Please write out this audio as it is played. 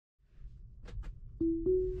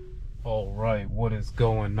All right, what is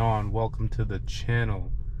going on? Welcome to the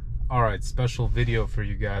channel. All right, special video for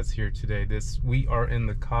you guys here today. We are in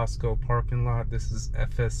the Costco parking lot. This is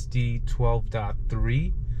FSD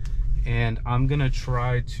 12.3, and I'm gonna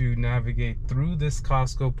try to navigate through this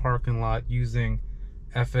Costco parking lot using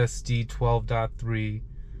FSD 12.3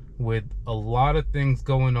 with a lot of things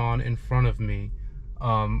going on in front of me.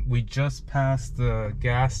 We just passed the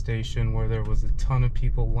gas station where there was a ton of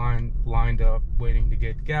people lined up waiting to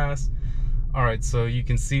get gas. All right, so you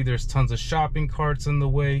can see there's tons of shopping carts in the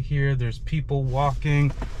way here. There's people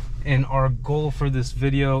walking, and our goal for this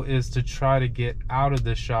video is to try to get out of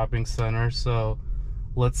the shopping center. So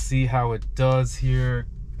let's see how it does here.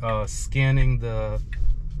 Scanning the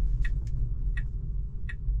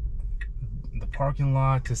parking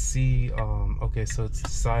lot to see. Okay, so it's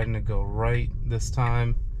deciding to go right this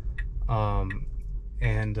time,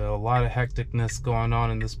 and a lot of hecticness going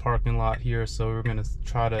on in this parking lot here, so we're gonna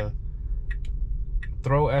try to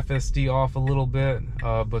throw FSD off a little bit,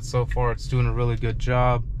 but so far it's doing a really good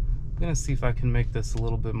job. I'm gonna see if I can make this a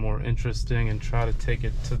little bit more interesting and try to take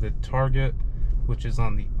it to the Target, which is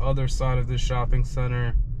on the other side of the shopping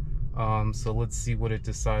center. So let's see what it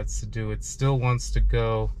decides to do. It still wants to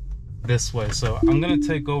go this way, so I'm gonna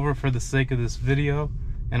take over for the sake of this video,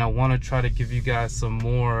 and I want to try to give you guys some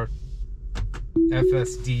more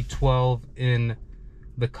FSD 12 in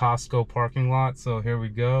the Costco parking lot. So here we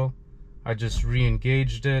go. I just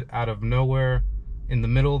re-engaged it out of nowhere in the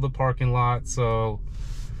middle of the parking lot, so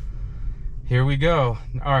here we go.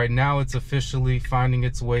 All right, now it's officially finding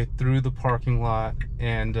its way through the parking lot,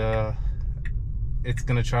 and it's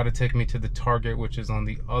gonna try to take me to the Target, which is on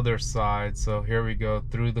the other side. So here we go,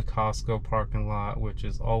 through the Costco parking lot, which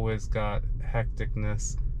has always got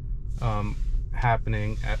hecticness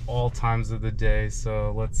happening at all times of the day.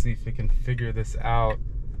 So let's see if it can figure this out.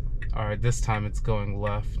 All right, this time it's going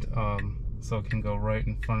left, so it can go right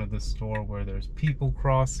in front of the store where there's people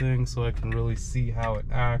crossing, so I can really see how it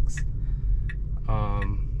acts. All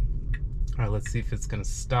right, let's see if it's gonna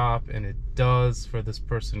stop, and it does for this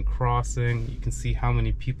person crossing. You can see how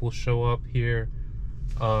many people show up here,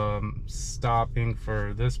 stopping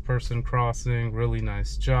for this person crossing. Really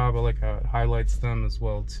nice job. I like how it highlights them as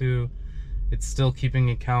well too. It's still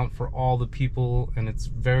keeping account for all the people, and it's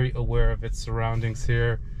very aware of its surroundings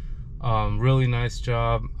here. Really nice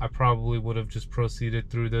job. I probably would have just proceeded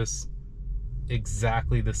through this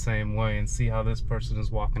exactly the same way, and see how this person is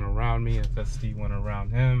walking around me. FSD went around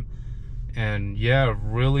him, and yeah,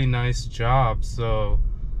 really nice job. So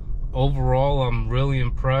overall, I'm really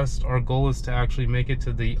impressed. Our goal is to actually make it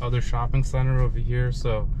to the other shopping center over here,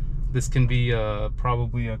 so this can be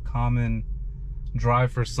probably a common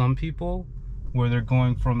drive for some people, where they're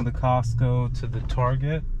going from the Costco to the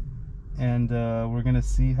Target, and we're gonna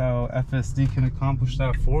see how FSD can accomplish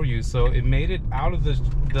that for you. So it made it out of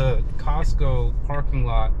the Costco parking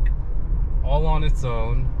lot all on its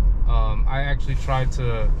own. I actually tried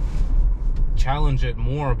to challenge it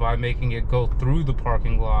more by making it go through the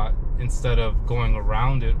parking lot instead of going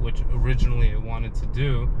around it, which originally it wanted to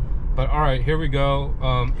do. But all right, here we go.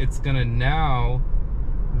 It's gonna now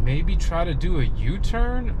maybe try to do a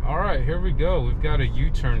U-turn. All right, here we go. We've got a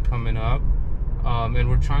U-turn coming up, and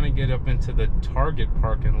we're trying to get up into the Target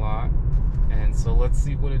parking lot, and so let's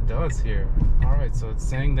see what it does here. All right, so it's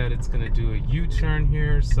saying that it's gonna do a U-turn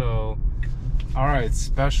here. So all right,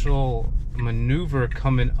 special maneuver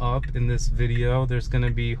coming up in this video. There's going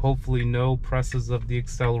to be hopefully no presses of the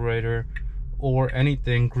accelerator or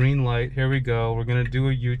anything. Green light. Here we go. We're going to do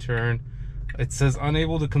a U-turn. It says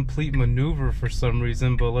unable to complete maneuver for some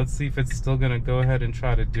reason, but let's see if it's still going to go ahead and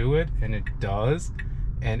try to do it. And it does,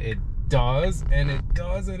 and it does, and it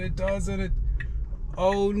does, and it does, and it,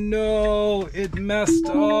 oh no, it messed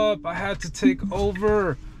up. I had to take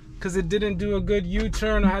over because it didn't do a good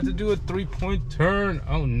U-turn. I had to do a 3-point turn.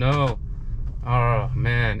 Oh no. Oh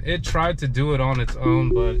man, it tried to do it on its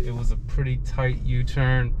own, but it was a pretty tight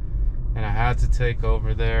U-turn, and I had to take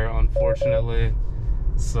over there, unfortunately.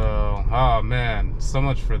 So, oh man, so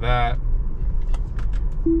much for that.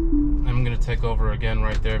 I'm gonna take over again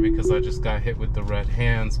right there because I just got hit with the red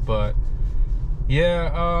hands. But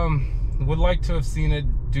yeah, would like to have seen it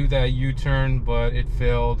do that U-turn, but it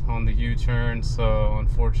failed on the U-turn. So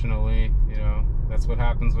unfortunately, you know, that's what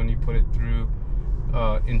happens when you put it through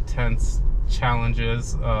intense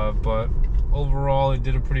challenges. But overall, it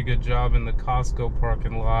did a pretty good job in the Costco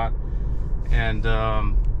parking lot, and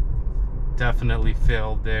definitely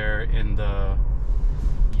failed there in the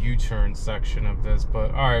U-turn section of this.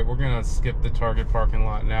 But all right, we're gonna skip the Target parking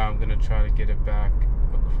lot now. I'm gonna try to get it back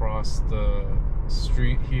across the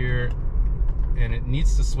street here. and it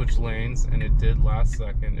needs to switch lanes, and it did last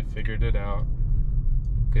second. It figured it out.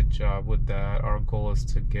 Good job with that. Our goal is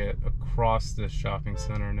to get across this shopping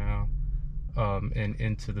center now, and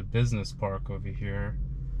into the business park over here.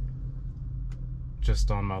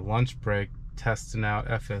 Just on my lunch break, testing out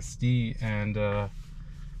FSD, and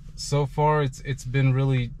so far it's been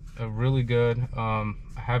really good. I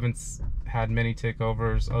haven't had many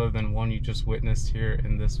takeovers other than one you just witnessed here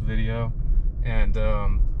in this video, and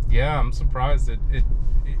yeah, I'm surprised.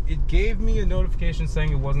 It gave me a notification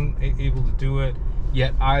saying it wasn't able to do it,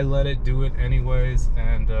 yet I let it do it anyways,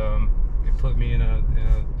 and it put me in a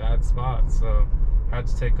bad spot, so I had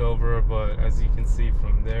to take over. But as you can see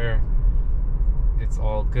from there, it's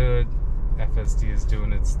all good. FSD is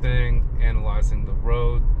doing its thing, analyzing the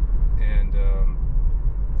road, and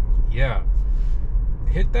yeah,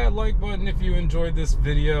 hit that like button if you enjoyed this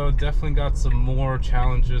video. Definitely got some more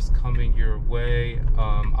challenges coming your way.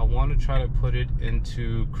 I want to try to put it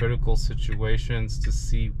into critical situations to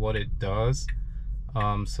see what it does.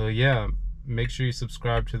 So yeah, make sure you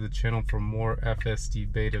subscribe to the channel for more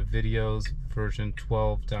FSD beta videos, version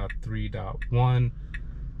 12.3.1,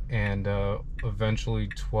 and eventually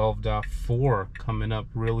 12.4 coming up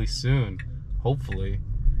really soon, hopefully.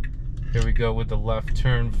 Here we go with the left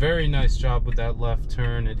turn. Very nice job with that left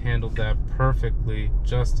turn. It handled that perfectly,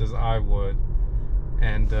 just as I would.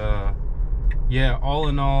 And yeah, all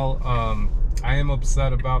in all, I am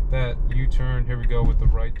upset about that U-turn. Here we go with the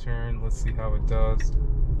right turn. Let's see how it does.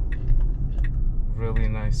 Really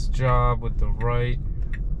nice job with the right.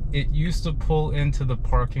 It used to pull into the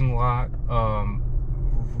parking lot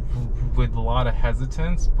with a lot of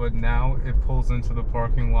hesitance, but now it pulls into the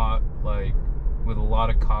parking lot like with a lot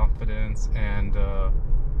of confidence, and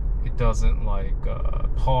it doesn't like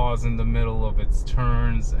pause in the middle of its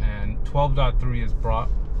turns. And 12.3 has brought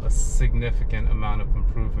a significant amount of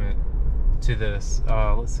improvement to this.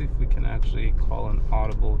 Let's see if we can actually call an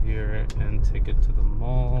audible here and take it to the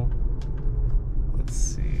mall. Let's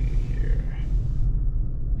see here.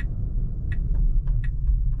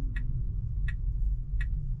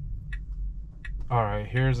 All right,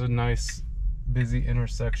 here's a nice busy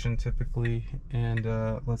intersection typically, and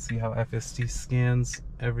let's see how FSD scans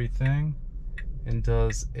everything and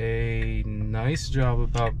does a nice job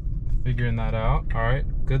about figuring that out. All right,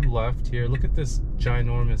 good left here. Look at this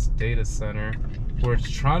ginormous data center where it's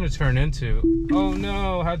trying to turn into. Oh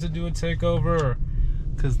no, had to do a takeover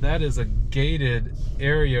because that is a gated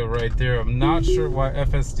area right there. I'm not sure why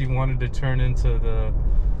FSD wanted to turn into the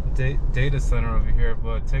data center over here,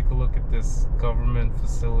 but take a look at this government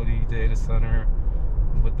facility data center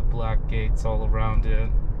with the black gates all around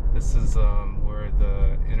it. This is where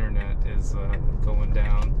the internet is going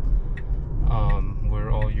down,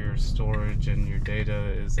 where all your storage and your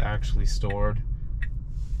data is actually stored.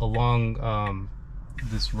 Along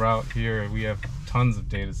this route here, we have tons of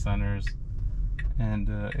data centers, and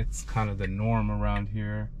it's kind of the norm around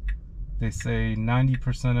here. They say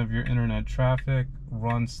 90% of your internet traffic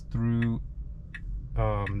runs through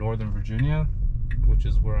Northern Virginia, which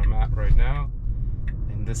is where I'm at right now.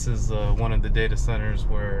 And this is one of the data centers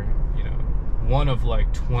where, you know, one of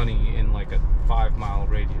like 20 in like a 5-mile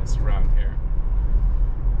radius around here.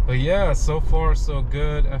 But yeah, so far so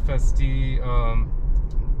good. FSD,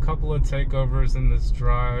 couple of takeovers in this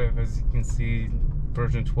drive. As you can see,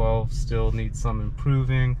 version 12 still needs some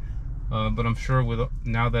improving. But I'm sure with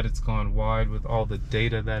now that it's gone wide with all the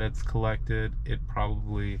data that it's collected, it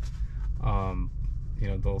probably, you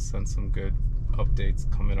know, they'll send some good updates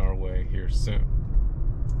coming our way here soon.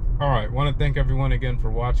 All right, want to thank everyone again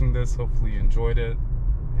for watching this. Hopefully you enjoyed it,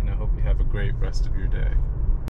 and I hope you have a great rest of your day.